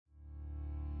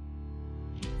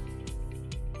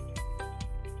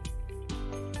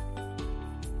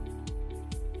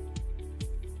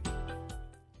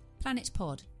Planet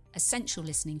Pod, essential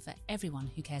listening for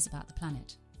everyone who cares about the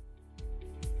planet.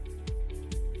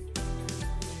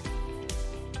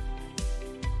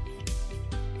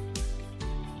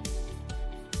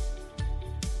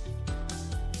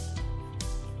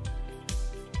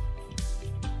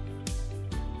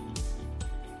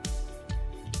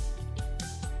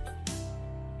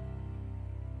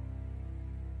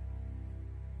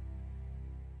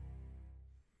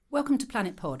 Welcome to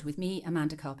Planet Pod with me,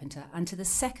 Amanda Carpenter, and to the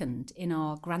second in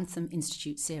our Grantham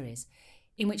Institute series,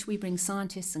 in which we bring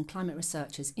scientists and climate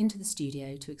researchers into the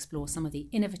studio to explore some of the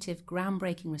innovative,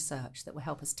 groundbreaking research that will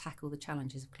help us tackle the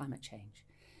challenges of climate change.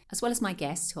 As well as my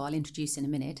guests, who I'll introduce in a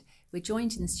minute, we're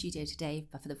joined in the studio today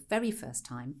for the very first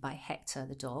time by Hector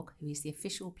the dog, who is the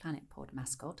official Planet Pod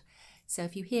mascot. So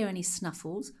if you hear any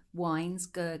snuffles, whines,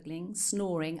 gurgling,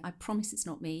 snoring, I promise it's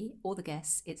not me or the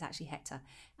guests, it's actually Hector.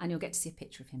 And you'll get to see a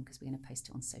picture of him because we're going to post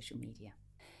it on social media.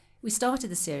 We started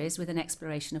the series with an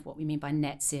exploration of what we mean by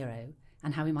net zero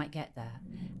and how we might get there.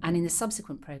 And in the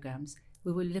subsequent programmes,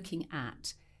 we were looking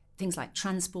at things like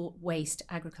transport, waste,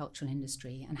 agricultural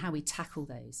industry, and how we tackle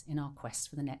those in our quest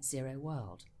for the net zero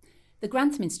world. The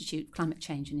Grantham Institute of Climate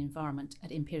Change and Environment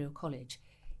at Imperial College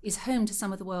is home to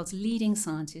some of the world's leading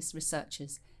scientists,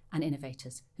 researchers and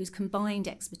innovators whose combined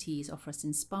expertise offer us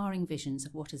inspiring visions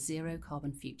of what a zero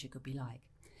carbon future could be like.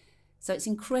 So it's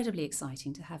incredibly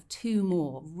exciting to have two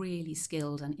more really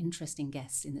skilled and interesting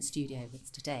guests in the studio with us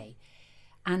today.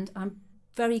 And I'm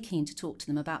very keen to talk to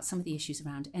them about some of the issues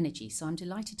around energy. So I'm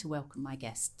delighted to welcome my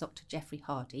guest, Dr. Geoffrey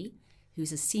Hardy,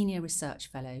 who's a senior research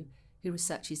fellow who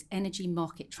researches energy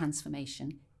market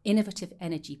transformation, innovative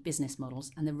energy business models,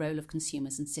 and the role of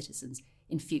consumers and citizens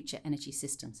in future energy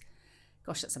systems.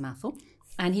 Gosh, that's a mouthful.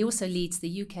 And he also leads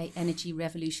the UK Energy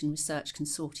Revolution Research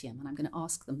Consortium, and I'm going to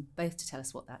ask them both to tell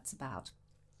us what that's about.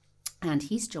 And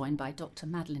he's joined by Dr.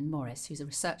 Madeline Morris, who's a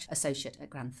research associate at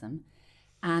Grantham,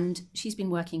 and she's been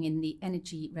working in the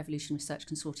Energy Revolution Research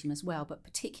Consortium as well, but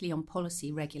particularly on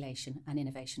policy, regulation and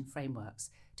innovation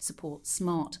frameworks to support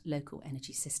smart local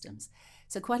energy systems.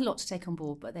 So quite a lot to take on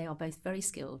board, but they are both very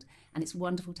skilled, and it's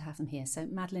wonderful to have them here. So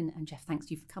Madeline and Jeff, thanks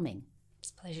you for coming.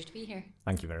 It's a pleasure to be here.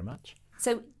 Thank you very much.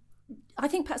 So I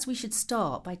think perhaps we should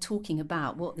start by talking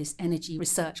about what this Energy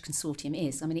Research Consortium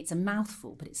is. I mean, it's a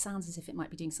mouthful, but it sounds as if it might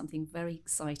be doing something very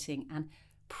exciting and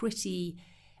pretty,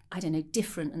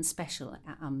 different and special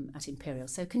at Imperial.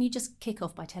 So can you just kick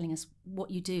off by telling us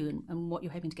what you do and what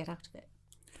you're hoping to get out of it?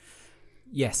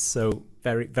 Yes, so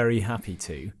very, very happy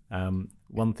to.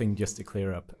 One thing just to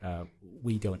clear up,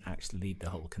 we don't actually lead the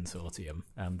whole consortium.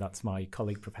 That's my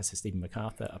colleague, Professor Stephen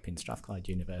MacArthur, up in Strathclyde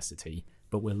University,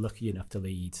 but we're lucky enough to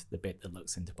lead the bit that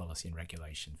looks into policy and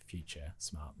regulation for future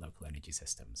smart local energy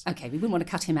systems. Okay, we wouldn't want to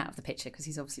cut him out of the picture because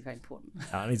he's obviously very important.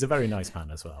 And he's a very nice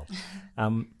man as well.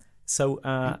 So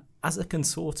as a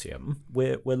consortium,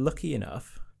 we're lucky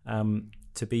enough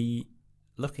to be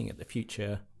looking at the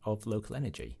future of local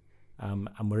energy.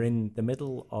 And we're in the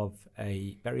middle of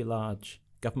a very large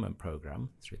government programme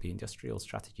through the Industrial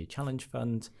Strategy Challenge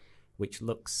Fund, which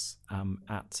looks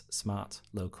at smart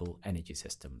local energy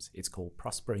systems. It's called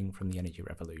Prospering from the Energy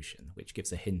Revolution, which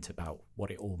gives a hint about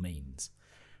what it all means.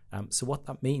 So what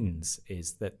that means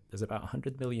is that there's about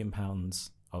 £100 million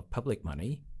of public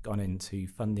money gone into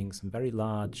funding some very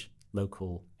large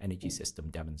local energy system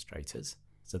demonstrators.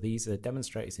 So these are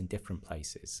demonstrators in different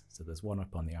places. So there's one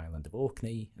up on the island of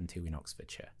Orkney and two in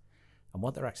Oxfordshire. And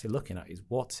what they're actually looking at is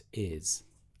what is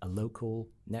a local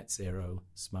net zero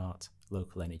smart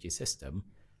local energy system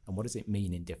and what does it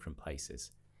mean in different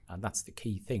places? And that's the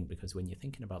key thing, because when you're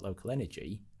thinking about local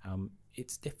energy,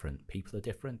 it's different. People are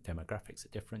different, demographics are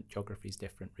different, geography is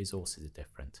different, resources are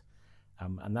different.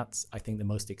 And that's, I think, the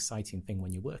most exciting thing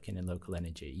when you're working in local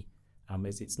energy,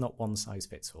 is it's not one size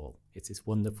fits all. It's this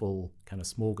wonderful kind of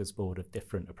smorgasbord of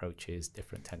different approaches,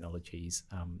 different technologies,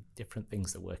 different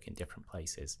things that work in different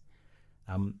places.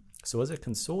 So as a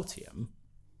consortium,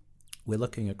 we're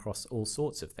looking across all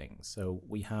sorts of things. So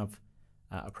we have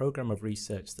a program of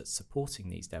research that's supporting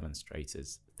these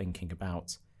demonstrators, thinking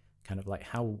about kind of like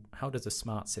how does a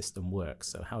smart system work?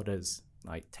 So how does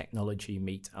like technology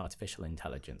meet artificial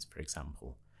intelligence, for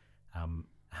example?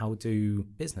 How do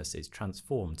businesses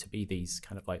transform to be these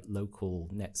kind of like local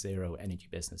net zero energy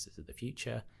businesses of the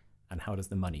future? And how does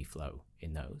the money flow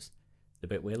in those? The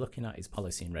bit we're looking at is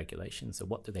policy and regulation. So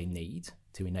what do they need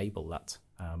to enable that,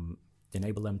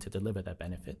 enable them to deliver their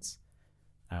benefits?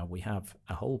 We have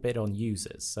a whole bit on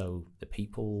users. So the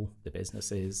people, the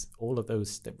businesses, all of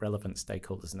those relevant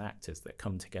stakeholders and actors that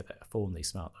come together to form these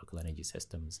smart local energy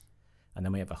systems. And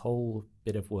then we have a whole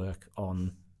bit of work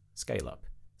on scale up.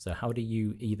 So how do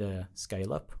you either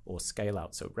scale up or scale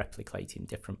out, so replicate in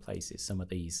different places some of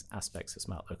these aspects of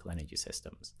smart local energy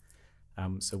systems?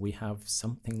 So we have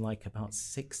something like about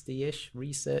 60-ish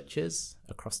researchers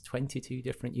across 22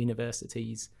 different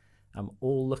universities,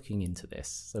 all looking into this.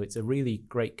 So it's a really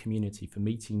great community for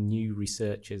meeting new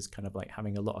researchers, kind of like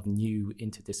having a lot of new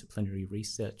interdisciplinary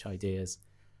research ideas.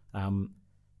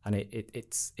 And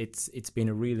it's been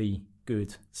a really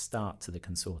good start to the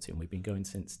consortium. We've been going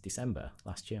since December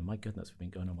last year. My goodness, we've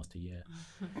been going almost a year.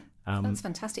 That's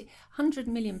fantastic. £100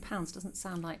 million doesn't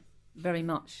sound like very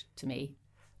much to me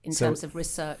in terms of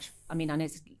research. I mean, I know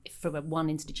for one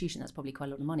institution that's probably quite a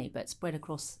lot of money, but spread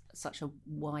across such a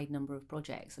wide number of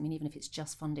projects. I mean, even if it's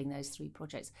just funding those 3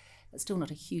 projects, that's still not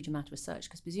a huge amount of research,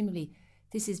 because presumably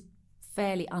this is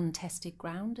fairly untested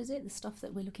ground, is it, the stuff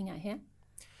that we're looking at here?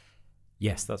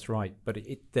 Yes, that's right. But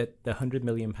the £100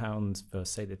 million for,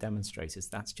 say, the demonstrators,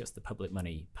 that's just the public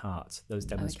money part. Those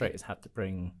demonstrators had to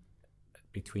bring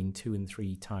between 2 and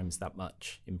 3 times that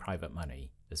much in private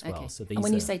money as well. So these, and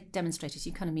when you say demonstrators,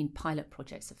 you kind of mean pilot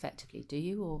projects effectively, do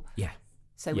you? Or yeah.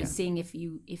 So we're seeing if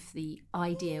the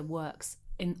idea works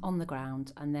on the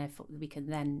ground, and therefore we can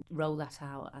then roll that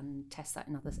out and test that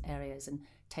in other areas and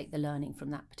take the learning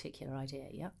from that particular idea.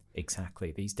 Yeah,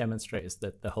 exactly. These demonstrators,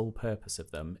 the whole purpose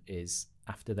of them is,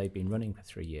 after they've been running for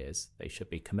 3 years, they should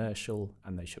be commercial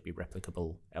and they should be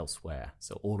replicable elsewhere.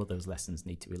 So all of those lessons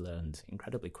need to be learned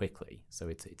incredibly quickly. So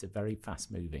it's a very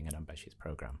fast moving and ambitious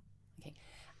program. Okay.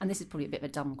 And this is probably a bit of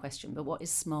a dumb question, but what is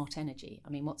smart energy?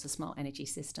 I mean, what's a smart energy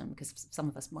system? Because some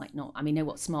of us might not. I mean, know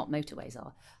what smart motorways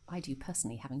are. I do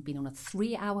personally, having been on a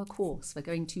 3-hour course for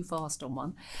going too fast on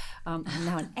one. I'm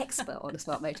now an expert on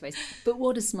smart motorways. But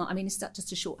what is smart? I mean, is that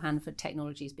just a shorthand for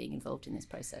technologies being involved in this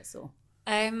process, or?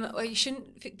 Well, you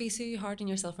shouldn't be so hard on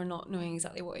yourself for not knowing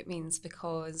exactly what it means,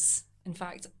 because, in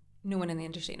fact, no one in the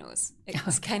industry knows.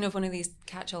 It's kind of one of these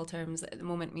catch-all terms that at the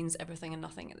moment means everything and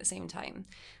nothing at the same time.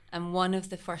 And one of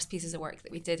the first pieces of work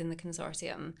that we did in the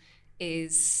consortium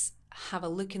is have a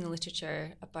look in the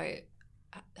literature about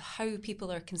how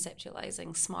people are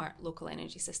conceptualizing smart local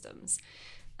energy systems.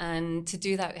 And to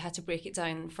do that, we had to break it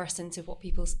down first into what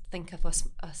people think of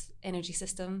as energy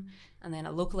system, and then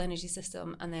a local energy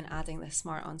system, and then adding the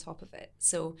smart on top of it.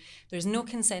 So there's no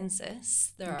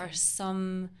consensus. There are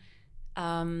some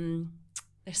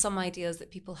there's some ideas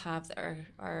that people have that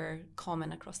are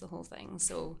common across the whole thing.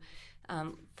 So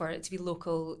for it to be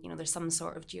local, there's some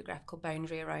sort of geographical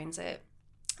boundary around it.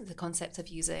 The concept of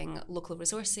using local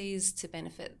resources to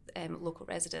benefit local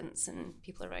residents and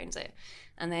people around it.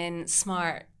 And then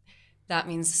smart, that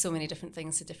means so many different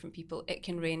things to different people. It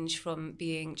can range from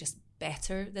being just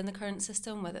better than the current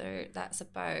system, whether that's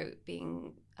about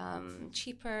being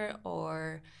cheaper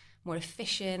or more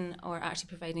efficient, or actually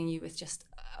providing you with just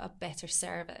a better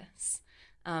service.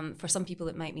 For some people,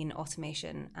 it might mean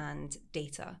automation and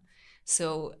data.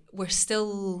 So we're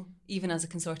still, even as a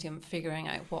consortium, figuring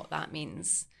out what that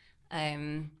means.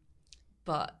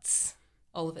 But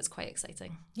all of it's quite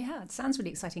exciting. Yeah, it sounds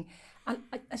really exciting. I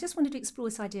just wanted to explore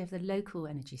this idea of the local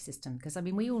energy system, because, I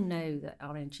mean, we all know that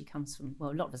our energy comes from,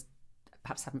 well, a lot of us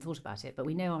perhaps haven't thought about it, but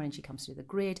we know our energy comes through the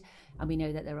grid, and we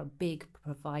know that there are big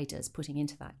providers putting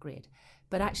into that grid.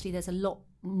 But actually there's a lot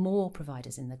more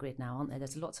providers in the grid now, aren't there?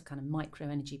 There's lots of kind of micro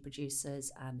energy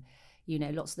producers, and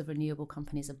lots of the renewable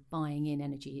companies are buying in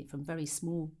energy from very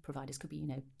small providers. Could be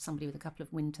somebody with a couple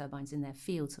of wind turbines in their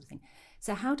field, sort of thing.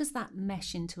 So how does that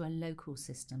mesh into a local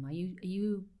system?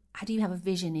 How do you have a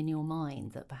vision in your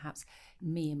mind that perhaps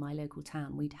me in my local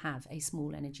town, we'd have a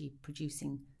small energy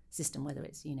producing system, whether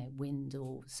it's wind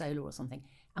or solar or something,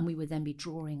 and we would then be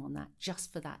drawing on that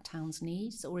just for that town's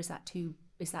needs? Or is that too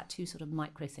sort of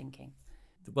micro thinking?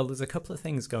 Well, there's a couple of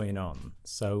things going on.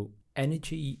 So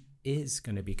energy is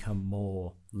going to become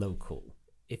more local.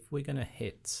 If we're going to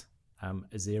hit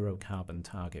a zero carbon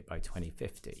target by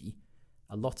 2050,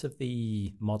 a lot of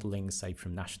the modelling, say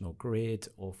from National Grid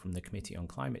or from the Committee on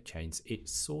Climate Change, it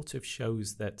sort of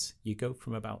shows that you go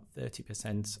from about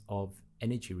 30% of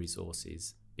energy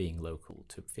resources being local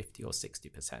to 50 or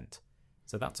 60%.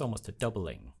 So that's almost a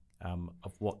doubling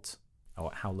of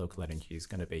how local energy is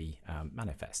going to be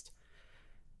manifest.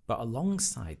 But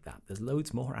alongside that, there's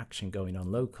loads more action going on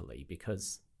locally,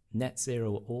 because net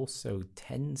zero also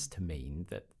tends to mean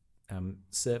that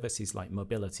services like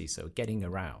mobility, so getting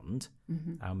around,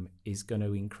 is going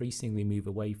to increasingly move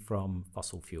away from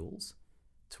fossil fuels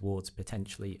towards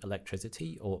potentially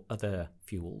electricity or other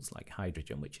fuels like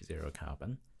hydrogen, which is zero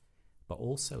carbon. But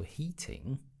also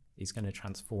heating is going to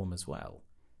transform as well.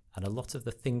 And a lot of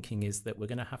the thinking is that we're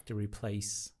going to have to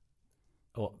replace,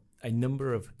 or a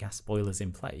number of gas boilers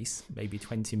in place, maybe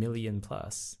 20 million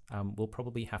plus, will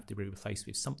probably have to be replaced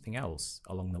with something else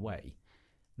along the way.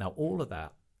 Now, all of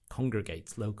that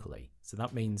congregates locally. So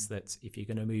that means that if you're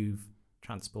going to move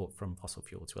transport from fossil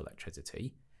fuel to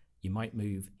electricity, you might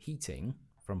move heating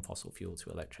from fossil fuel to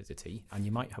electricity, and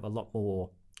you might have a lot more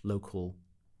local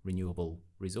renewable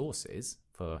resources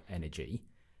for energy.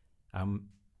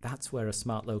 That's where a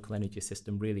smart local energy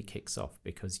system really kicks off,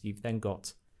 because you've then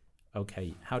got,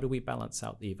 okay, how do we balance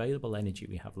out the available energy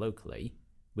we have locally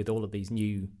with all of these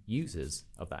new users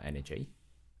of that energy?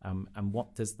 And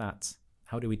what does that,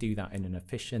 how do we do that in an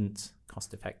efficient,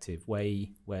 cost-effective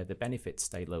way where the benefits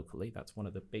stay locally? That's one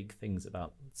of the big things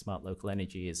about smart local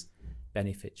energy, is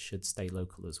benefits should stay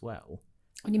local as well.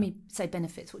 When you mean, say,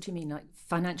 benefits, what do you mean? Like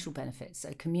financial benefits?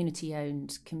 So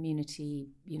community-owned, community,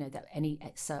 that any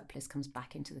surplus comes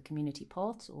back into the community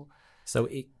pot? Or so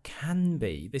it can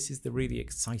be. This is the really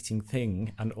exciting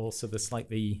thing, and also the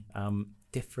slightly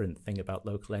different thing about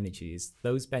local energy is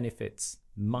those benefits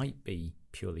might be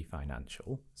purely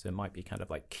financial. So it might be kind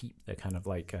of like keep the kind of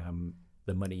like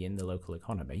the money in the local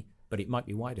economy, but it might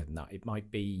be wider than that. It might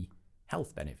be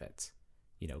health benefits.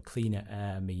 Cleaner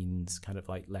air means kind of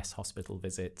like less hospital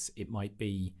visits. It might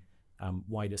be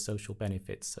wider social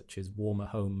benefits, such as warmer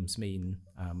homes mean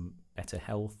better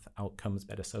health outcomes,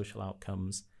 better social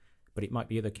outcomes. But it might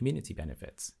be other community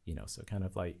benefits, so kind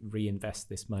of like reinvest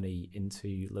this money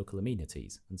into local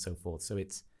amenities and so forth. So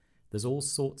there's all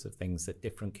sorts of things that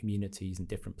different communities and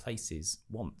different places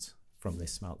want from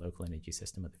this smart local energy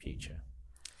system of the future.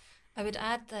 I would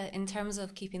add that in terms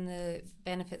of keeping the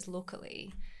benefits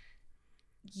locally,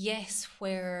 yes,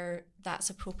 where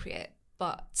that's appropriate,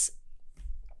 but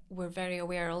we're very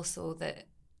aware also that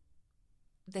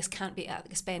this can't be at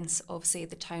the expense of, say,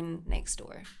 the town next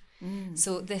door.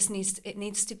 So it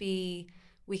needs to be,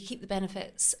 we keep the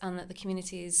benefits and that the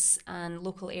communities and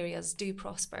local areas do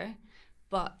prosper,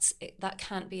 but that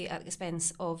can't be at the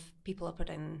expense of people up or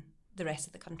down the rest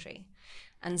of the country.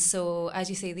 And so, as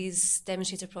you say, these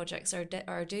demonstrator projects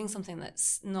are doing something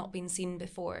that's not been seen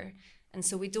before. And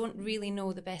so we don't really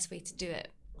know the best way to do it.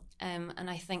 And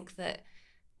I think that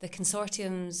the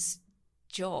consortium's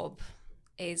job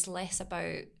is less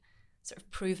about sort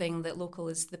of proving that local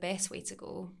is the best way to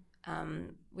go.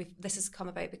 This has come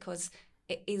about because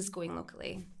it is going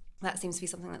locally. That seems to be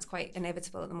something that's quite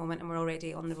inevitable at the moment, and we're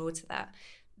already on the road to that.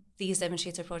 These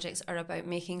demonstrator projects are about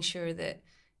making sure that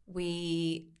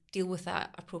we deal with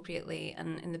that appropriately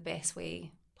and in the best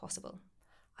way possible.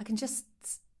 I can just...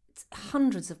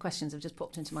 hundreds of questions have just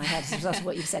popped into my head as a result of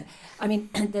what you've said. I mean,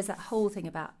 there's that whole thing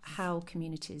about how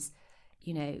communities,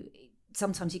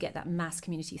 sometimes you get that mass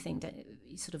community thing,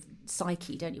 sort of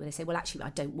psyche, don't you, where they say, well, actually, I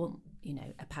don't want,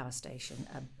 a power station,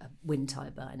 a wind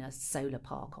turbine, a solar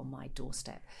park on my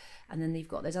doorstep. And then you've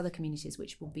got those other communities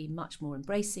which will be much more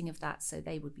embracing of that, so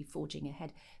they would be forging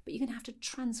ahead. But you're going to have to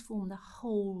transform the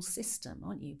whole system,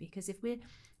 aren't you? Because if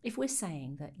we're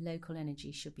saying that local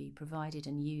energy should be provided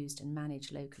and used and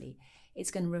managed locally,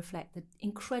 it's going to reflect the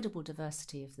incredible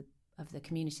diversity of the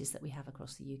communities that we have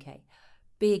across the UK.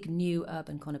 Big new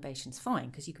urban conurbations, fine,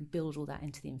 because you can build all that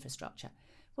into the infrastructure.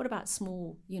 What about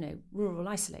small, rural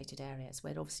isolated areas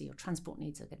where obviously your transport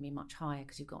needs are going to be much higher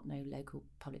because you've got no local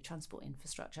public transport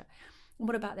infrastructure? And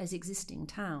what about those existing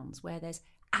towns where there's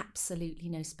absolutely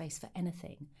no space for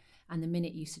anything? And the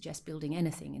minute you suggest building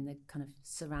anything in the kind of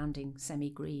surrounding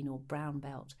semi-green or brown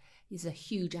belt, there's a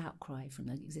huge outcry from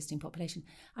the existing population.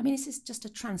 I mean, this is just a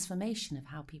transformation of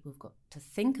how people have got to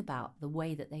think about the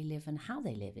way that they live and how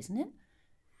they live, isn't it?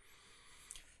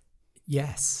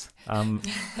 Yes.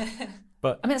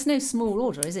 But I mean, it's no small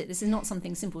order, is it? This is not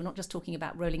something simple. We're not just talking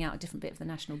about rolling out a different bit of the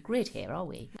national grid here, are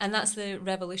we? And that's the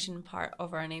revolution part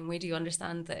of our name. We do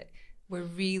understand that we're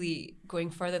really going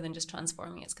further than just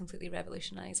transforming. It's completely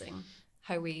revolutionising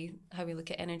how we look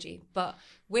at energy. But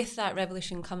with that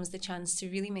revolution comes the chance to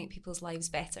really make people's lives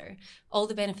better. All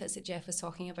the benefits that Jeff was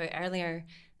talking about earlier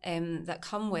that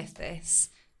come with this,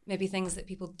 maybe things that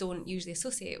people don't usually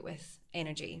associate with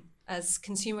energy. As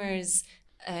consumers,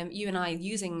 you and I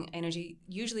using energy,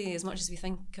 usually as much as we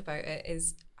think about it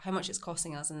is how much it's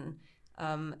costing us and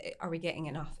are we getting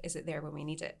enough? Is it there when we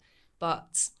need it?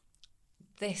 But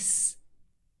this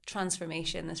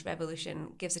transformation, this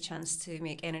revolution gives a chance to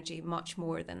make energy much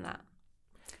more than that.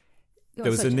 There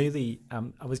was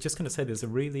I was just going to say, there's a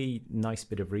really nice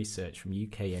bit of research from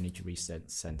UK Energy Research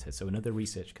Centre, so another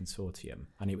research consortium,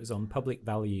 and it was on public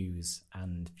values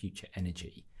and future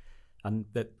energy. And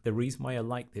the reason why I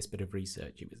like this bit of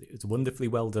research, it was a wonderfully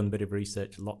well done bit of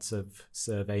research, lots of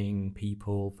surveying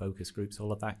people, focus groups,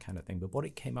 all of that kind of thing. But what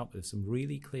it came up with some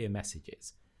really clear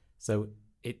messages. So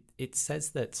it says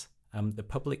that the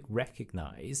public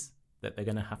recognise that they're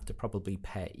going to have to probably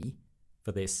pay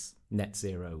for this net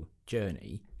zero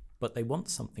journey, but they want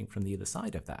something from the other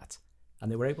side of that.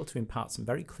 And they were able to impart some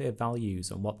very clear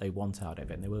values on what they want out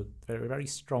of it. And they were very, very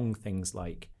strong things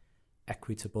like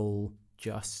equitable,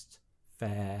 just,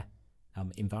 fair,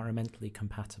 environmentally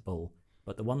compatible.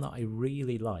 But the one that I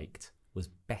really liked was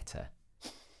better.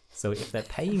 So if they're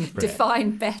paying for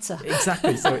define better.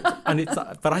 Exactly. So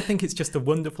but I think it's just a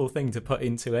wonderful thing to put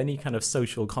into any kind of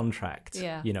social contract.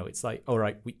 Yeah. You know, it's like, all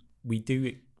right, we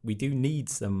do need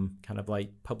some kind of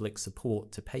like public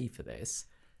support to pay for this,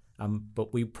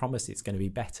 but we promise it's going to be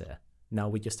better. Now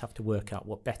we just have to work out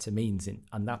what better means,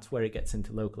 and that's where it gets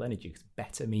into local energy, because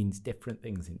better means different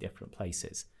things in different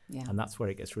places. Yeah. And that's where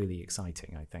it gets really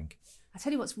exciting, I think. I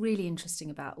tell you what's really interesting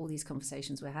about all these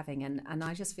conversations we're having, and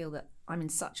I just feel that I'm in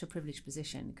such a privileged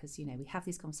position because, you know, we have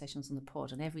these conversations on the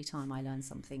pod, and every time I learn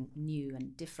something new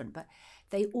and different, but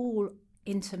they all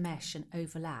intermesh and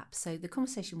overlap. So the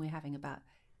conversation we're having about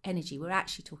energy, we're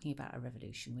actually talking about a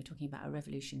revolution. We're talking about a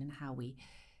revolution in how we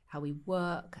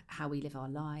work, how we live our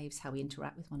lives, how we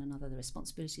interact with one another, the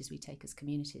responsibilities we take as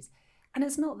communities. And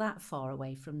it's not that far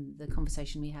away from the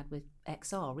conversation we had with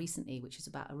XR recently, which is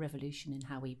about a revolution in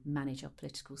how we manage our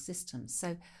political systems.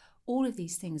 So all of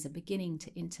these things are beginning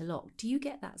to interlock. Do you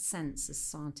get that sense as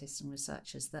scientists and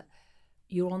researchers that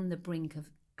you're on the brink of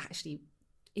actually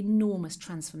enormous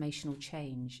transformational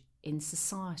change in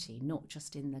society, not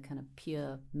just in the kind of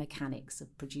pure mechanics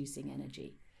of producing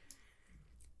energy?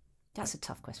 That's a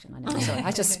tough question, I know. Sorry,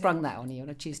 I just sprung that on you on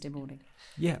a Tuesday morning.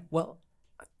 Yeah, well,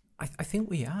 I think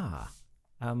we are.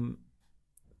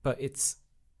 But it's,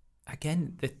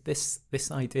 again, this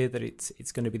idea that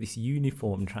it's going to be this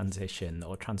uniform transition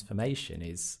or transformation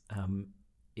is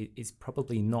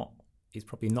probably not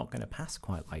going to pass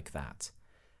quite like that.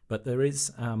 But there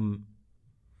is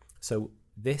so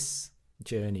this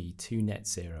journey to net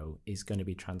zero is going to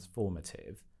be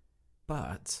transformative.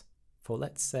 But for,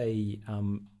 let's say,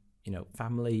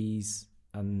 families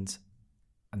and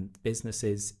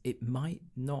businesses, it might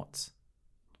not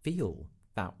feel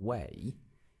that way,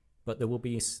 but there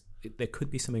could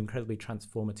be some incredibly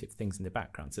transformative things in the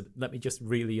background. So let me just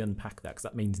really unpack that, because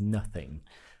that means nothing.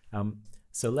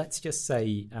 So let's just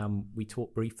say we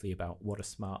talk briefly about what a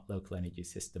smart local energy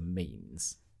system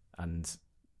means, and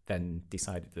then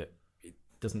decided that it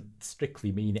doesn't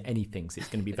strictly mean anything, so it's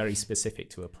going to be very specific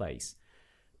to a place.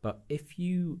 But if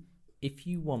you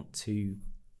want to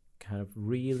kind of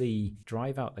really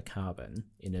drive out the carbon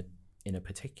in a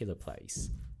particular place,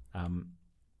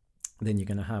 then you're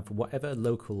going to have whatever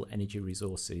local energy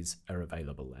resources are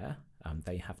available there.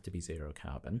 They have to be zero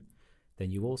carbon.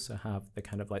 Then you also have the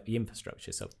kind of like the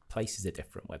infrastructure. So places are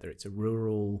different, whether it's a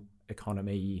rural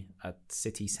economy, a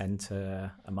city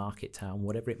centre, a market town,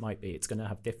 whatever it might be. It's going to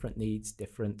have different needs,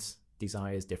 different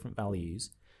desires, different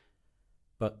values.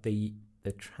 But the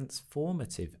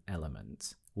transformative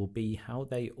element will be how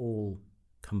they all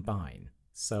combine.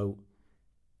 So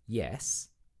yes,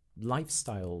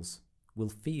 lifestyles will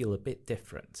feel a bit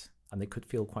different, and they could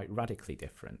feel quite radically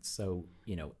different. So,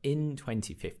 in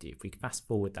 2050, if we fast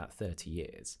forward that 30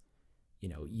 years,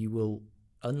 you will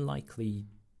unlikely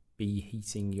be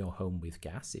heating your home with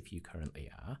gas if you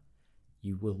currently are.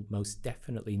 You will most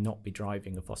definitely not be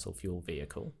driving a fossil fuel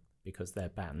vehicle because they're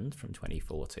banned from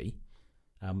 2040.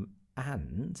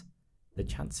 And the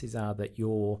chances are that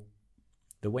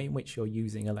the way in which you're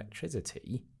using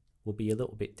electricity will be a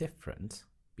little bit different,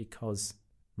 because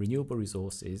renewable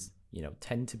resources,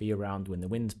 tend to be around when the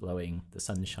wind's blowing, the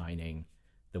sun's shining,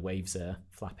 the waves are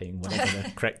flapping, whatever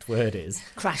the correct word is.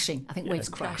 Crashing. I think waves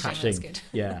crash. That's good.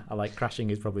 Yeah, I like crashing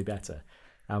is probably better.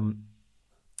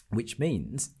 Which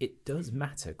means it does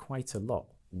matter quite a lot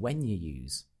when you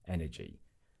use energy.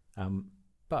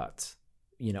 But,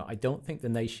 I don't think the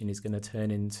nation is going to turn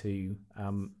into,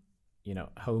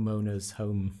 homeowners,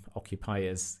 home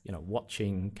occupiers,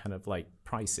 watching kind of like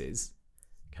prices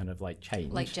kind of like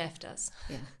change. Like Jeff does.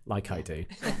 Yeah. Like I do.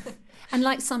 Yeah. And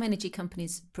like some energy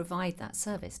companies provide that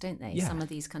service, don't they? Yeah. Some of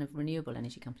these kind of renewable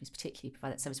energy companies particularly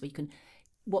provide that service where you can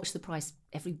watch the price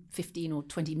every 15 or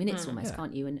 20 minutes almost,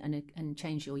 can't you, and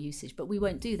change your usage. But we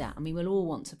won't do that. I mean, we'll all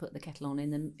want to put the kettle on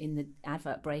in the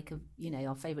advert break of,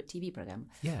 our favourite TV programme.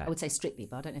 Yeah. I would say Strictly,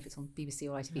 but I don't know if it's on BBC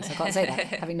or ITV, so I can't say that,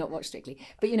 having not watched Strictly.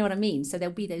 But you know what I mean? So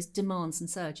there'll be those demands and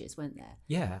surges, won't there?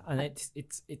 Yeah, and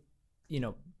it's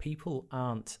people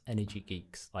aren't energy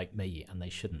geeks like me, and they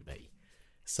shouldn't be.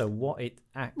 So what it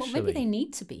actually... Well, maybe they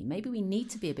need to be. Maybe we need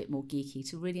to be a bit more geeky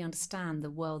to really understand the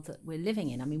world that we're living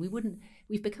in. I mean,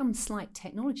 we've become slight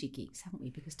technology geeks, haven't we?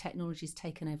 Because technology's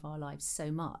taken over our lives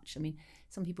so much. I mean,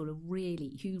 some people are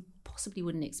really, who possibly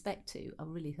wouldn't expect to, are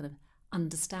really kind of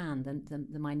understand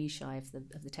the minutiae of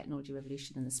the technology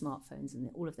revolution and the smartphones and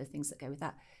all of the things that go with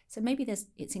that. So maybe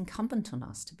it's incumbent on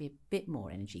us to be a bit more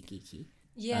energy geeky.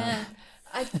 Yeah,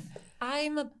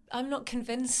 I'm not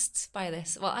convinced by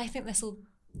this. Well, I think this will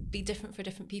be different for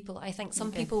different people. I think some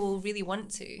people will really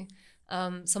want to.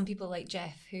 Some people like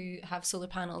Jeff who have solar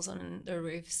panels on their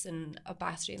roofs and a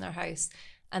battery in their house,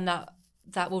 and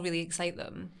that will really excite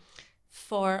them.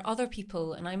 For other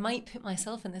people, and I might put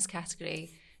myself in this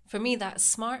category, for me that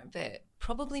smart bit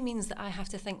probably means that I have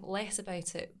to think less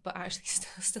about it, but actually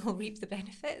still reap the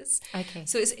benefits. Okay.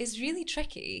 So it's really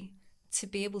tricky to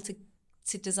be able to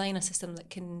design a system that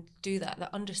can do that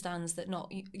understands that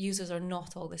not users are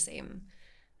not all the same.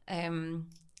 And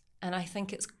I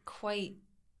think it's quite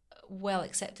well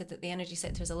accepted that the energy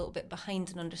sector is a little bit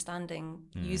behind in understanding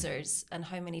users and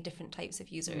how many different types of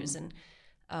users and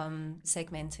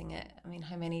segmenting it. I mean,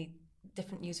 how many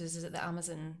different users is it that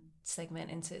Amazon segment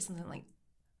into? Something like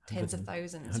tens of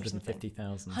thousands.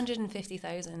 150,000.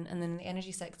 150,000. And then the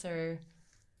energy sector,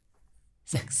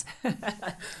 6.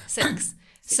 6.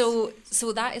 So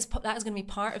that is going to be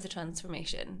part of the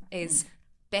transformation, is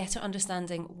better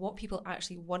understanding what people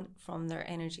actually want from their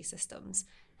energy systems,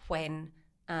 when,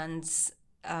 and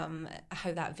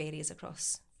how that varies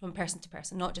across from person to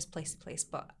person, not just place to place,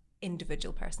 but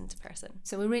individual person to person.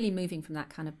 So we're really moving from that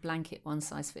kind of blanket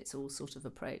one-size-fits-all sort of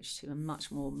approach to a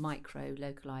much more micro,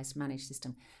 localised, managed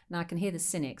system. Now, I can hear the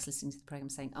cynics listening to the programme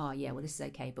saying, oh, yeah, well, this is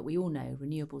okay, but we all know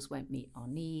renewables won't meet our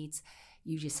needs.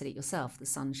 You just said it yourself, the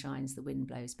sun shines, the wind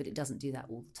blows, but it doesn't do that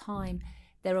all the time.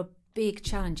 There are big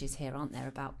challenges here, aren't there,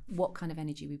 about what kind of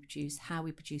energy we produce, how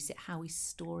we produce it, how we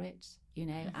store it,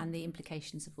 and the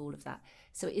implications of all of that.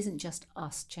 So it isn't just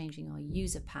us changing our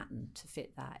user pattern to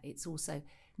fit that. It's also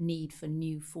need for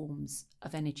new forms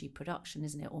of energy production,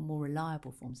 isn't it, or more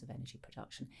reliable forms of energy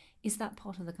production. Is that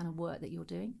part of the kind of work that you're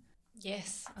doing?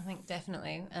 Yes, I think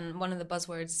definitely. And one of the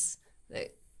buzzwords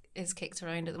that is kicked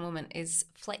around at the moment is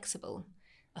flexible.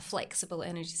 A flexible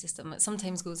energy system. It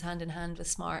sometimes goes hand in hand with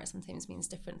smart, sometimes means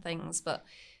different things, but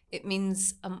it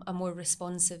means a more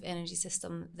responsive energy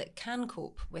system that can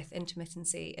cope with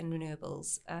intermittency in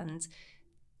renewables and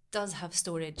does have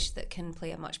storage that can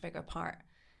play a much bigger part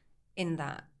in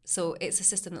that. So it's a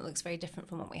system that looks very different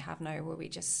from what we have now,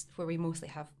 where we mostly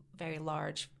have very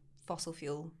large fossil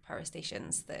fuel power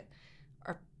stations that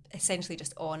are essentially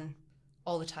just on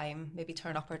all the time, maybe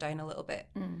turn up or down a little bit.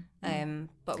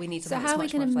 But we need something that's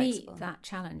much more flexible. So how are we going to meet that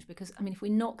challenge? Because, I mean, if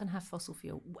we're not going to have fossil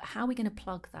fuel, how are we going to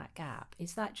plug that gap?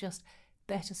 Is that just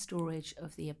better storage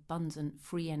of the abundant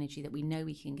free energy that we know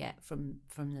we can get from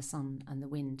the sun and the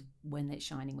wind when it's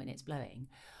shining, when it's blowing?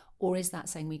 Or is that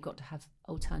saying we've got to have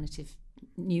alternative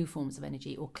new forms of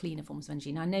energy or cleaner forms of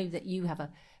energy? Now, I know that you have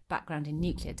a background in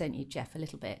nuclear, don't you, Jeff, a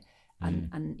little bit? And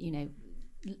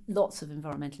lots of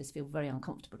environmentalists feel very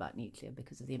uncomfortable about nuclear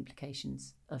because of the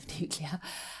implications of nuclear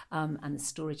and the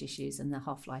storage issues and the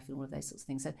half-life and all of those sorts of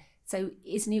things. So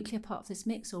is nuclear part of this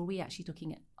mix, or are we actually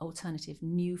looking at alternative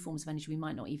new forms of energy we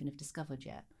might not even have discovered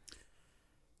yet?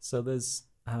 So there's,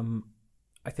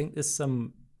 I think there's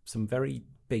some very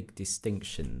big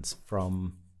distinctions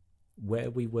from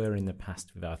where we were in the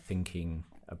past with our thinking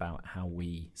about how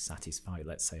we satisfy,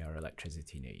 let's say, our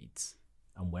electricity needs,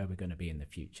 and where we're going to be in the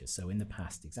future. So in the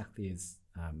past, exactly as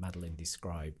Madeline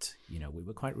described, we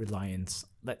were quite reliant.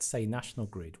 Let's say National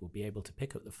Grid will be able to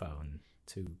pick up the phone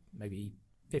to maybe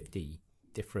 50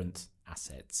 different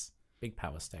assets, big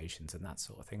power stations and that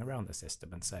sort of thing around the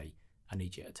system, and say, I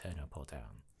need you to turn up or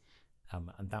down.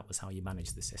 And that was how you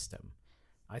manage the system.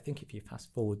 I think if you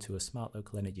fast forward to a smart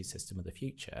local energy system of the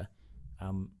future,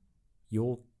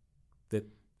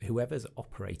 whoever's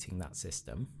operating that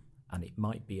system, and it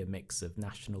might be a mix of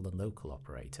national and local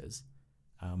operators,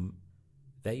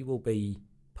 they will be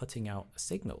putting out a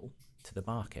signal to the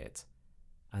market,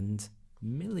 and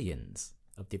millions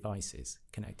of devices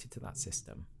connected to that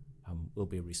system will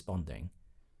be responding,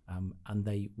 and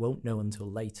they won't know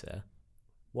until later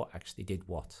what actually did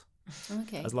what.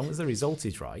 Okay. As long as the result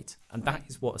is right, and that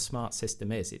is what a smart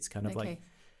system is. It's kind of like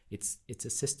it's a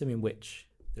system in which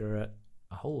there are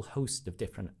a whole host of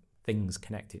different things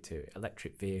connected to it: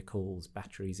 electric vehicles,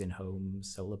 batteries in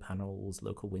homes, solar panels,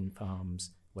 local wind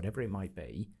farms, whatever it might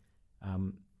be,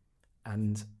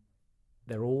 and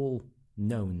they're all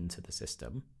known to the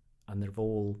system, and they're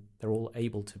all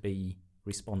able to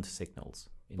respond to signals.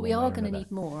 We are going to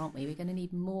need more, aren't we? We're going to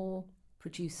need more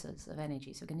producers of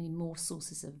energy. So we're going to need more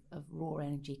sources of raw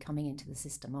energy coming into the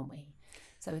system, aren't we?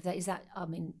 So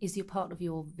is your part of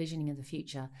your visioning of the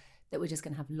future that we're just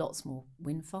going to have lots more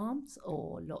wind farms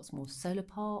or lots more solar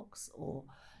parks, or,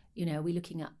 are we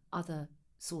looking at other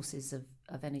sources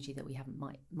of energy that we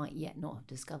might yet not have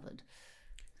discovered?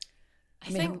 I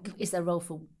think, is there a role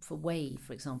for wave,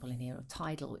 for example, in here, or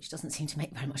tidal, which doesn't seem to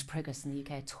make very much progress in the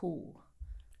UK at all?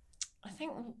 I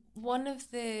think one of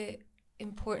the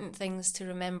important things to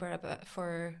remember about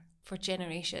for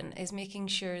generation is making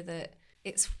sure that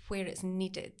it's where it's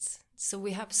needed. So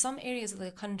we have some areas of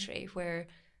the country where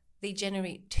they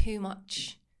generate too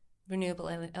much renewable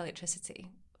electricity.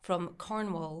 From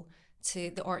Cornwall to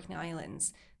the Orkney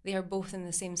Islands, they are both in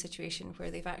the same situation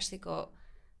where they've actually got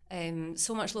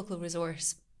so much local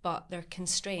resource, but they're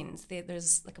constrained.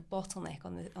 There's like a bottleneck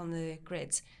on the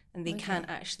grid, and they can't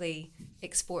actually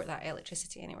export that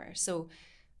electricity anywhere. So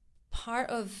part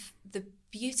of the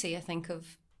beauty, I think,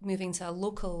 of moving to a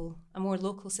more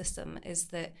local system is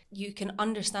that you can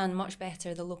understand much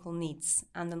better the local needs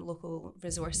and the local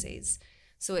resources.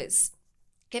 So it's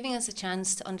giving us a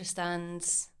chance to understand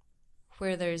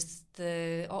where there's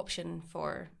the option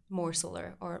for more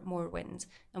solar or more wind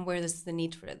and where there's the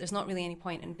need for it. There's not really any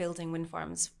point in building wind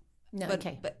farms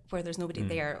but where there's nobody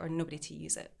there or nobody to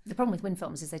use it. The problem with wind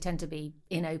farms is they tend to be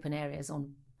in open areas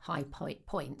on high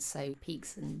points, so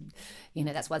peaks, and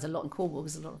that's why there's a lot in Cornwall.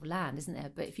 There's a lot of land, isn't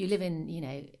there? But if you live in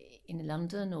in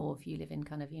London, or if you live in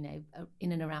kind of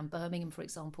in and around Birmingham, for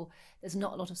example, there's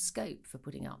not a lot of scope for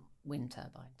putting up wind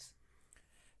turbines.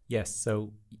 Yes,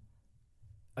 so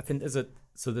I think there's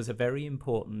a very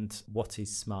important what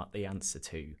is smart the answer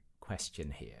to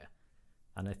question here.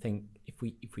 And I think if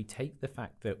we take the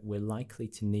fact that we're likely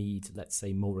to need, let's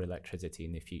say, more electricity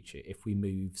in the future, if we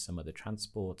move some of the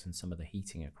transport and some of the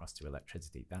heating across to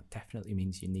electricity, that definitely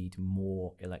means you need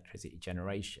more electricity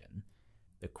generation.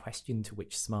 The question to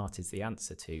which smart is the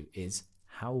answer to is,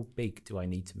 how big do I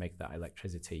need to make that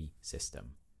electricity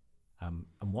system?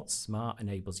 And what smart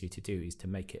enables you to do is to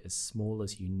make it as small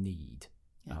as you need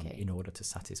in order to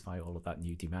satisfy all of that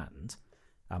new demand,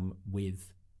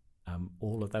 with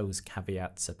all of those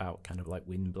caveats about kind of like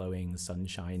wind blowing, sun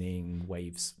shining,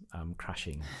 waves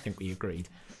crashing. I think we agreed,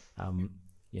 and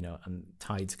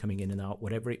tides coming in and out,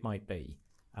 whatever it might be.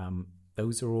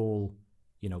 Those are all,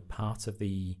 part of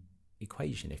the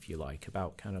equation, if you like,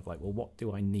 about kind of like, well, what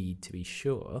do I need to be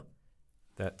sure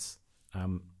that,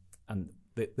 and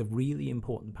the really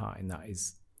important part in that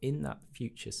is, in that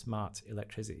future smart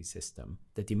electricity system,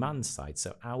 the demand side,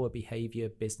 so our behavior,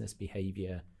 business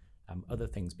behavior, other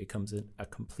things becomes a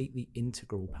completely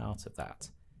integral part of that.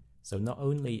 So not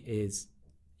only is,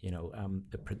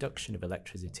 the production of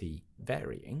electricity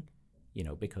varying,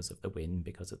 because of the wind,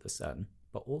 because of the sun,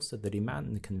 but also the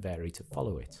demand can vary to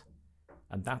follow it.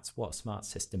 And that's what a smart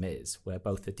system is, where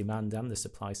both the demand and the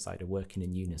supply side are working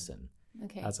in unison.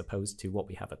 Okay. As opposed to what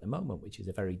we have at the moment, which is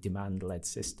a very demand-led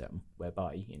system,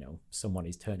 whereby, someone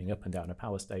is turning up and down a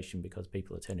power station because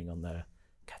people are turning on their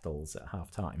kettles at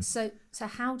half time. So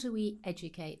how do we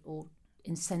educate or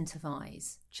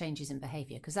incentivize changes in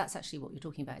behaviour? Because that's actually what you're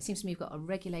talking about. It seems to me we've got a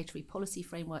regulatory policy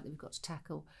framework that we've got to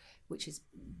tackle, which is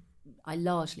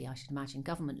largely, I should imagine,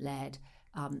 government-led,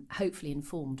 hopefully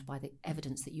informed by the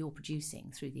evidence that you're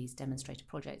producing through these demonstrator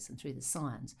projects and through the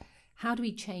science. How do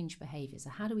we change behaviours?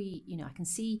 How do we, I can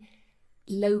see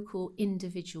local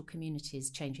individual communities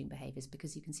changing behaviours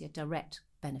because you can see a direct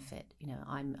benefit.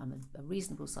 I'm a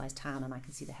reasonable sized town and I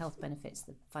can see the health benefits,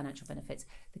 the financial benefits,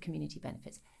 the community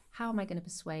benefits. How am I going to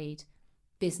persuade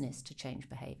business to change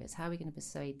behaviours? How are we going to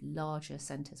persuade larger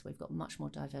centres where we've got much more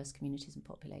diverse communities and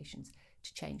populations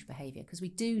to change behaviour? Because we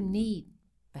do need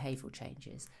behavioural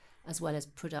changes as well as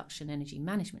production energy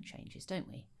management changes, don't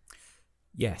we?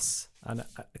 Yes, and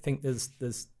I think there's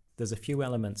a few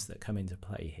elements that come into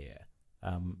play here.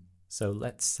 So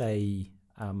let's say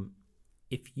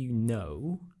if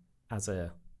as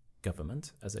a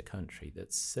government, as a country,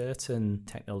 that certain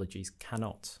technologies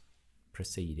cannot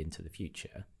proceed into the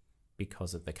future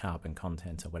because of the carbon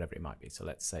content or whatever it might be. So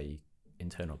let's say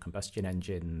internal combustion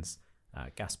engines,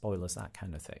 gas boilers, that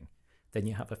kind of thing. Then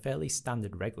you have a fairly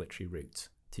standard regulatory route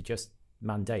to just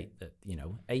mandate that,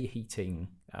 a heating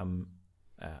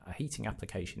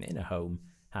application in a home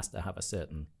has to have a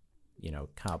certain,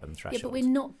 carbon threshold. Yeah, but we're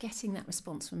not getting that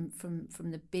response from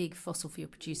the big fossil fuel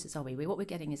producers, are we? What we're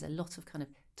getting is a lot of kind of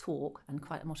talk and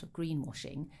quite a lot of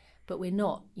greenwashing, but we're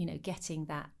not, getting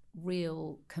that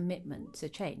real commitment to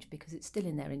change because it's still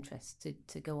in their interest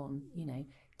to go on,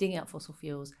 digging up fossil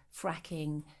fuels,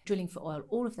 fracking, drilling for oil.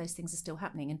 All of those things are still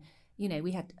happening.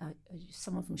 we had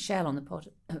someone from Shell on the pod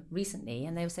recently,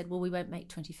 and they said, well, we won't make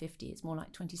 2050, it's more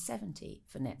like 2070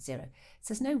 for net zero.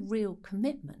 So there's no real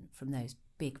commitment from those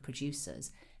big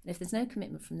producers. And if there's no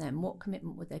commitment from them, what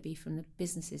commitment would there be from the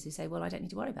businesses who say, well, I don't need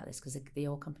to worry about this because the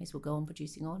oil companies will go on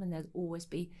producing oil and there'll always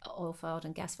be oil-fired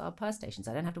and gas-fired power stations.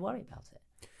 I don't have to worry about it.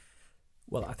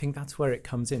 Well, I think that's where it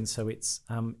comes in. So it's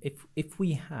if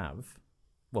we have,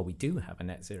 well, we do have a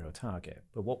net zero target,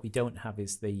 but what we don't have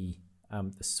is the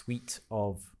suite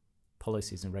of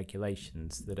policies and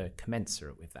regulations that are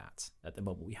commensurate with that at the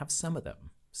moment. We have some of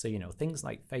them. So, things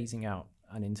like phasing out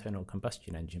an internal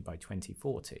combustion engine by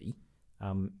 2040,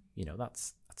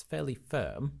 that's fairly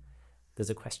firm. There's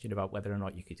a question about whether or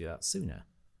not you could do that sooner.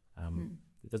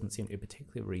 There doesn't seem to be a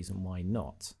particular reason why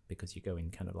not, because you go in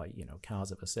kind of like,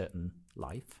 cars of a certain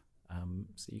life.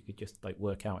 So you could just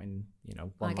work out in,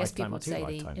 one lifetime or two lifetimes. I guess people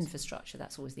would say the infrastructure,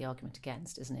 that's always the argument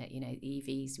against, isn't it? The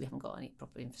EVs, we haven't got any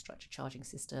proper infrastructure charging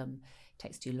system, it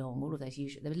takes too long, all of those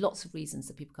there are lots of reasons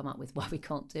that people come up with why we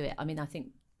can't do it. I mean, I think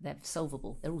they're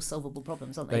solvable. They're all solvable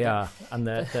problems, aren't they? They are. And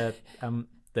they're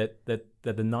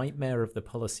the nightmare of the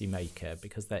policymaker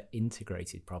because they're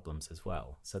integrated problems as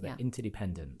well. So they're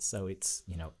interdependent. So it's,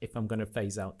 if I'm going to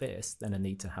phase out this, then I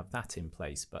need to have that in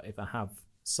place. But if I have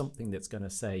something that's going to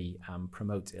say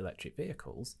promote electric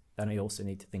vehicles, then I also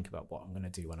need to think about what I'm going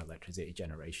to do on electricity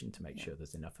generation to make sure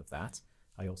there's enough of that.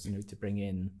 I also need to bring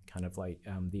in kind of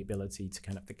the ability to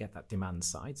kind of to get that demand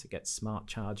side, to get smart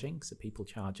charging so people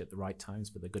charge at the right times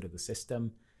for the good of the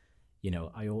system.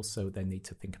 I also then need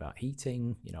to think about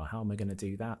heating, how am I going to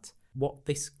do that? What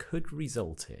this could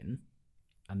result in,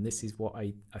 and this is what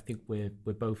I think we're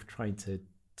both trying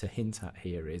to hint at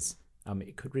here, is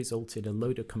it could result in a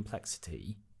load of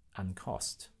complexity and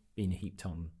cost being heaped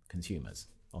on consumers,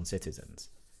 on citizens.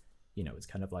 It's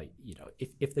kind of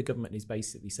if the government is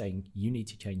basically saying you need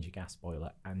to change your gas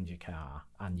boiler and your car,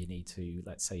 and you need to,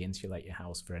 let's say, insulate your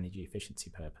house for energy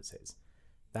efficiency purposes.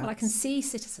 Well, I can see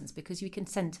citizens because you can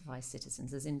incentivise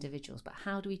citizens as individuals, but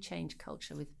how do we change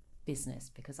culture with business?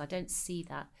 Because I don't see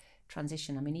that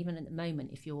transition. I mean, even at the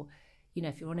moment, if you're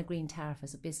on a green tariff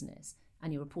as a business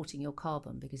and you're reporting your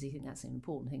carbon because you think that's an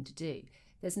important thing to do,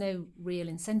 there's no real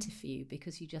incentive for you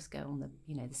because you just go on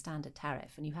the standard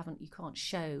tariff and you can't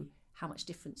show how much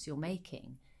difference you're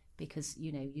making because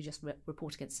you just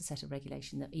report against a set of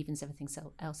regulation that evens everything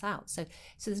else out. So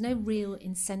there's no real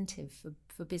incentive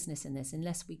for business in this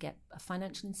unless we get a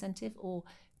financial incentive, or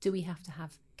do we have to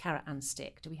have carrot and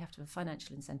stick? Do we have to have a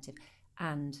financial incentive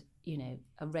and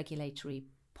a regulatory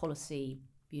policy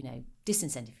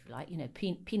disincentive, if you like,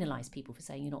 penalise people for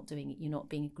saying you're not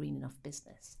being a green enough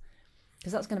business,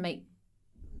 because that's going to make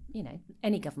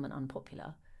any government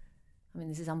unpopular. I mean,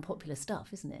 this is unpopular stuff,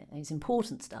 isn't it? It's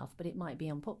important stuff, but it might be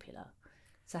unpopular.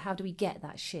 So how do we get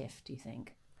that shift, do you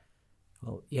think?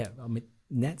 Well, yeah, I mean,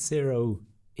 net zero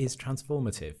is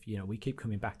transformative. We keep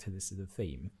coming back to this as a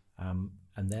theme,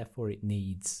 and therefore it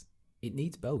needs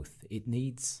both. It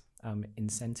needs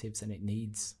incentives and it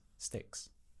needs sticks.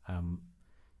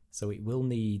 So it will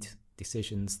need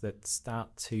decisions that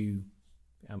start to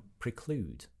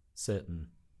preclude certain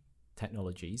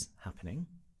technologies happening,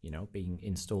 being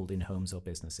installed in homes or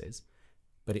businesses,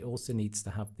 but it also needs to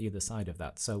have the other side of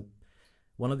that. So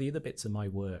one of the other bits of my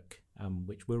work,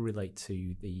 which will relate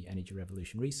to the Energy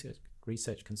Revolution Research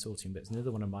Consortium, but it's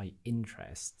another one of my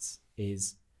interests,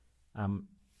 is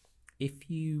if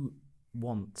you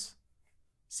want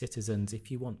citizens,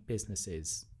 if you want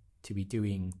businesses to be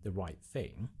doing the right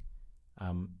thing,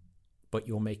 but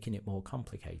you're making it more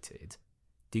complicated,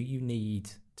 do you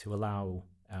need to allow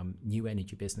new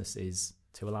energy businesses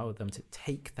to allow them to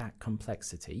take that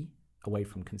complexity away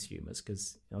from consumers?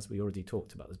 Because as we already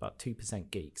talked about, there's about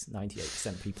 2% geeks,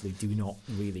 98% people who do not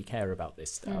really care about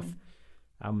this stuff.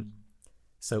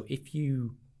 So if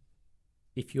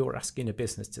you're asking a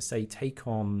business to say take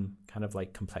on kind of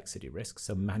complexity risks,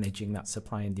 so managing that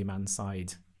supply and demand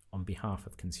side on behalf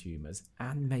of consumers,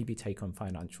 and maybe take on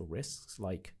financial risks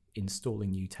like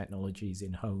installing new technologies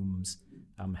in homes,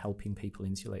 helping people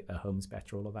insulate their homes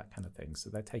better, all of that kind of thing. So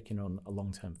they're taking on a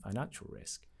long-term financial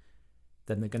risk.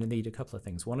 Then they're going to need a couple of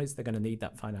things. One is they're going to need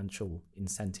that financial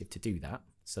incentive to do that,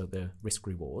 so the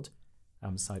risk-reward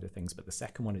side of things. But the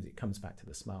second one is it comes back to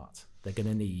the smart. They're going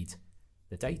to need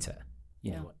the data.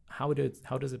 How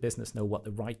does a business know what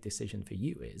the right decision for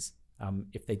you is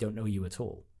if they don't know you at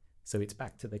all? So it's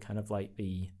back to the kind of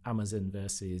the Amazon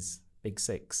versus Big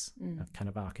Six kind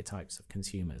of archetypes of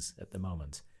consumers at the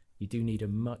moment. You do need a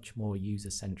much more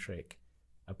user-centric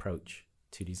approach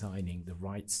to designing the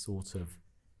right sort of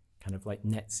kind of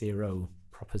net zero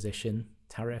proposition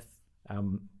tariff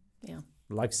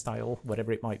lifestyle,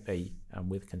 whatever it might be,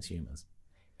 with consumers.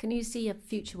 Can you see a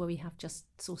future where we have just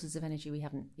sources of energy we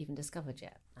haven't even discovered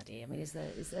yet, Maddie? I mean, is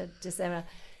there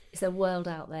a world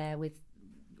out there with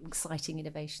exciting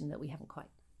innovation that we haven't quite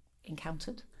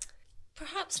encountered?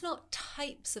 Perhaps not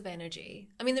types of energy.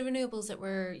 I mean, the renewables that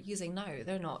we're using now,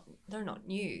 they're not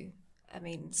new. I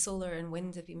mean, solar and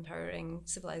wind have been powering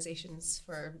civilizations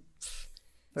for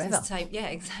forever. Since time. Yeah,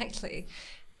 exactly.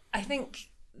 I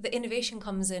think the innovation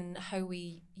comes in how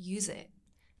we use it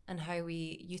and how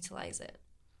we utilize it.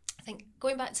 I think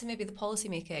going back to maybe the policy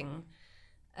making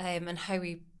and how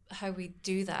we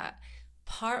do that,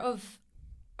 part of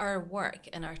our work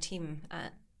and our team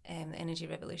at the Energy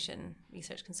Revolution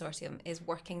Research Consortium is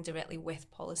working directly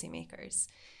with policymakers,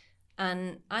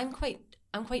 and I'm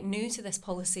quite new to this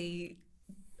policy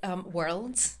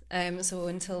world. So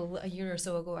until a year or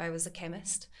so ago, I was a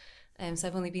chemist, so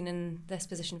I've only been in this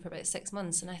position for about 6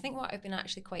 months, and I think what I've been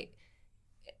actually quite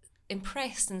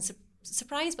impressed and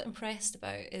surprised but impressed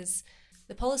about is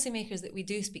the policymakers that we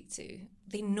do speak to.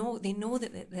 They know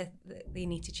that they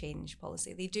need to change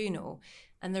policy. They do know,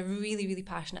 and they're really, really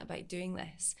passionate about doing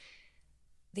this.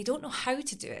 They don't know how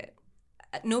to do it.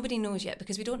 Nobody knows yet,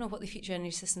 because we don't know what the future energy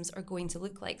systems are going to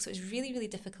look like. So it's really, really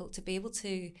difficult to be able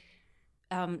to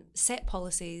set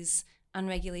policies and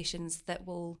regulations that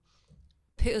will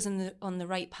put us on the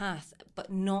right path,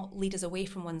 but not lead us away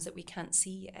from ones that we can't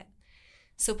see yet.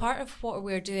 So part of what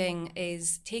we're doing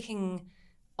is taking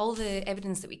all the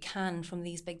evidence that we can from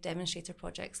these big demonstrator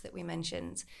projects that we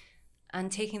mentioned,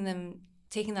 and taking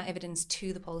that evidence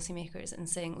to the policymakers and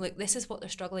saying, look, this is what they're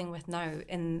struggling with now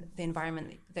in the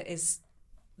environment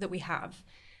that we have.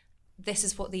 This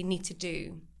is what they need to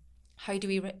do. How do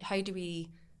we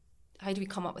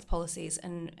come up with policies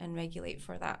and regulate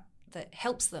for that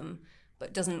helps them,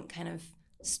 but doesn't kind of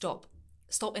stop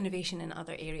innovation in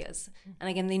other areas? And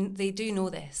again, they do know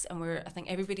this, and I think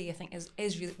everybody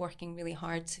is really working really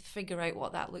hard to figure out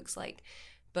what that looks like,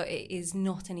 but it is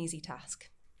not an easy task.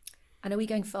 And are we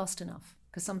going fast enough?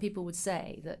 Because some people would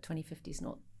say that 2050 is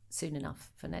not soon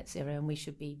enough for net zero, and we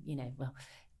should be,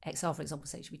 XR, for example,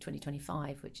 say it should be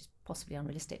 2025, which is possibly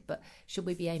unrealistic, but should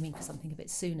we be aiming for something a bit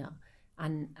sooner?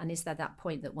 And is there that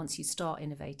point that once you start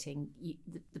innovating,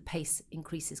 the pace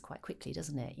increases quite quickly,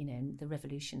 doesn't it? And the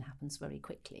revolution happens very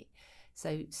quickly.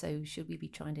 So should we be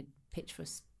trying to pitch for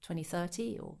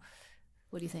 2030, or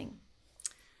what do you think?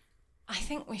 I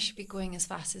think we should be going as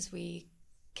fast as we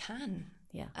can.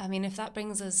 Yeah. I mean, if that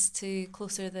brings us to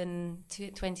closer than to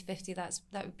 2050, that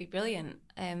would be brilliant.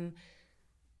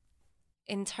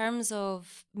 In terms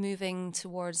of moving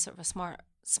towards sort of a smart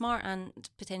and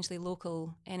potentially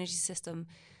local energy system,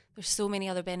 there's so many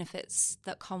other benefits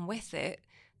that come with it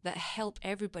that help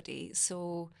everybody.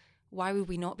 So why would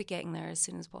we not be getting there as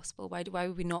soon as possible? Why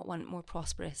would we not want more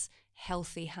prosperous,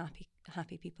 healthy,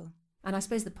 happy people? And I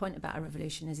suppose the point about a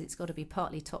revolution is it's got to be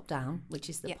partly top down, which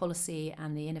is the policy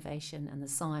and the innovation and the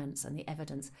science and the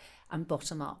evidence, and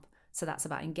bottom up. So that's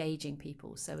about engaging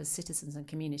people. So as citizens and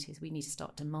communities, we need to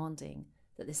start demanding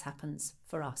that this happens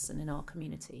for us and in our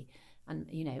community, and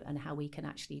and how we can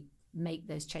actually make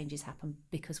those changes happen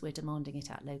because we're demanding it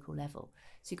at local level.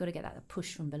 So you've got to get that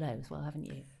push from below as well, haven't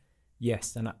you?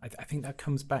 Yes, and I think that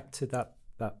comes back to that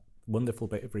wonderful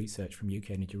bit of research from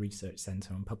UK Energy Research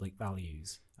Centre on public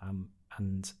values.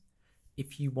 And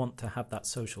if you want to have that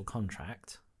social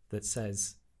contract that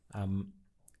says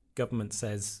government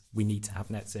says we need to have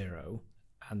net zero,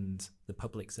 and the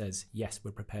public says, yes,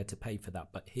 we're prepared to pay for that,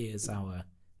 but here's our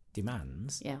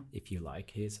demands, if you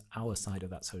like, here's our side of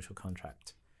that social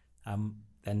contract,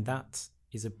 then that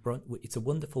is it's a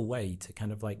wonderful way to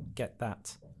kind of like get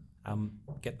that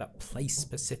place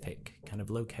specific, kind of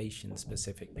location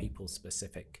specific, people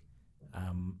specific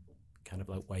kind of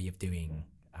like way of doing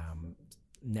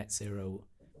net zero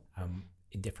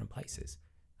in different places.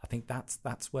 I think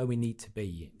that's where we need to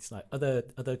be. It's like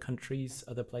other countries,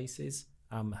 other places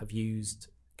have used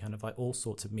kind of like all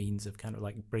sorts of means of kind of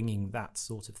like bringing that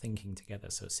sort of thinking together.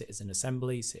 So citizen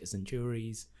assemblies, citizen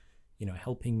juries,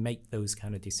 helping make those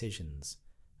kind of decisions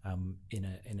in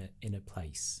a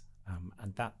place.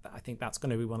 And that, I think that's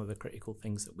going to be one of the critical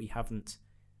things that we haven't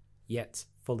yet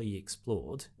fully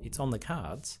explored. It's on the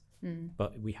cards,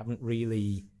 but we haven't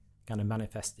really kind of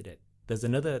manifested it. There's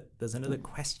another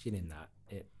question in that,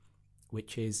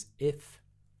 which is if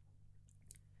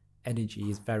energy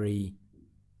is very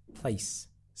place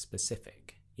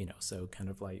specific, so kind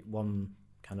of like one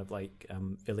kind of like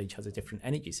village has a different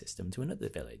energy system to another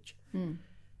village.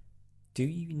 Do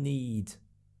you need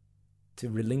to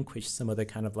relinquish some of the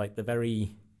kind of like the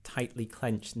very tightly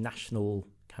clenched national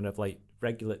kind of like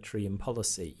regulatory and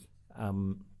policy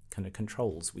kind of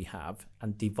controls we have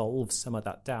and devolve some of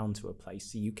that down to a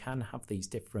place so you can have these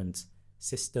different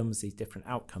systems, these different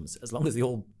outcomes, as long as they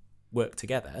all work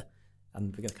together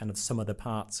and the kind of sum of the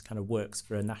parts kind of works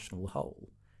for a national whole.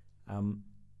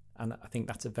 And I think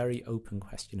that's a very open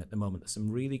question at the moment. There's some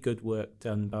really good work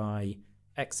done by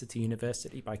Exeter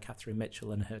University, by Catherine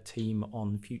Mitchell and her team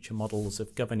on future models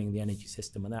of governing the energy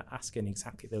system, and they're asking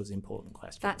exactly those important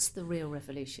questions. That's the real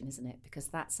revolution, isn't it? Because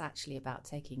that's actually about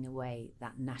taking away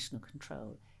that national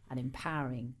control and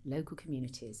empowering local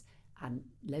communities and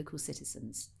local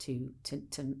citizens to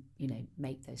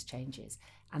make those changes.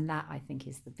 And that, I think,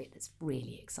 is the bit that's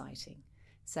really exciting.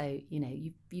 So,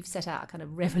 you've set out a kind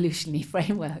of revolutionary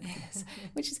framework for this,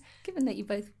 which is, given that you're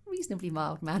both reasonably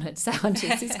mild-mannered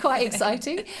scientists, it's quite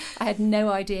exciting. I had no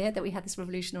idea that we had this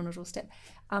revolution on our doorstep.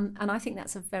 And I think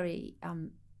that's a very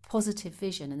positive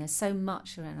vision. And there's so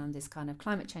much around this kind of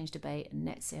climate change debate and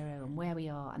net zero and where we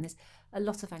are. And there's a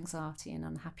lot of anxiety and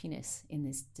unhappiness in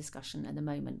this discussion at the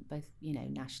moment, both,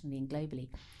 nationally and globally.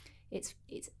 It's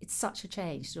such a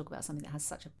change to talk about something that has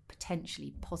such a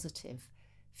potentially positive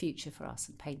future for us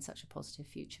and paint such a positive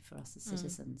future for us as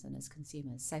citizens and as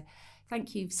consumers. So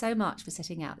thank you so much for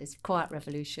setting out this quiet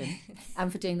revolution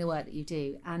and for doing the work that you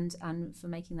do and for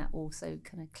making that all so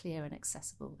kind of clear and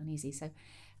accessible and easy. So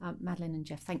Madeleine and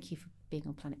Jeff, thank you for being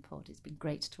on Planet Pod. It's been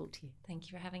great to talk to you.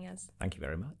 Thank you for having us. Thank you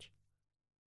very much.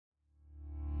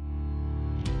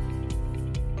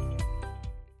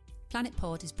 Planet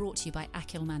Pod is brought to you by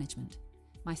Achill Management.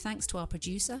 My thanks to our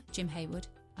producer, Jim Hayward,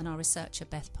 and our researcher,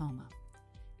 Beth Palmer.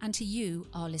 And to you,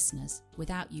 our listeners.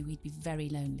 Without you, we'd be very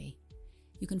lonely.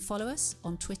 You can follow us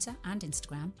on Twitter and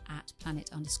Instagram at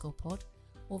planet_pod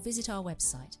or visit our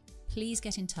website. Please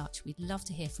get in touch. We'd love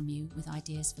to hear from you with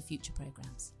ideas for future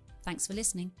programmes. Thanks for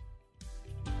listening.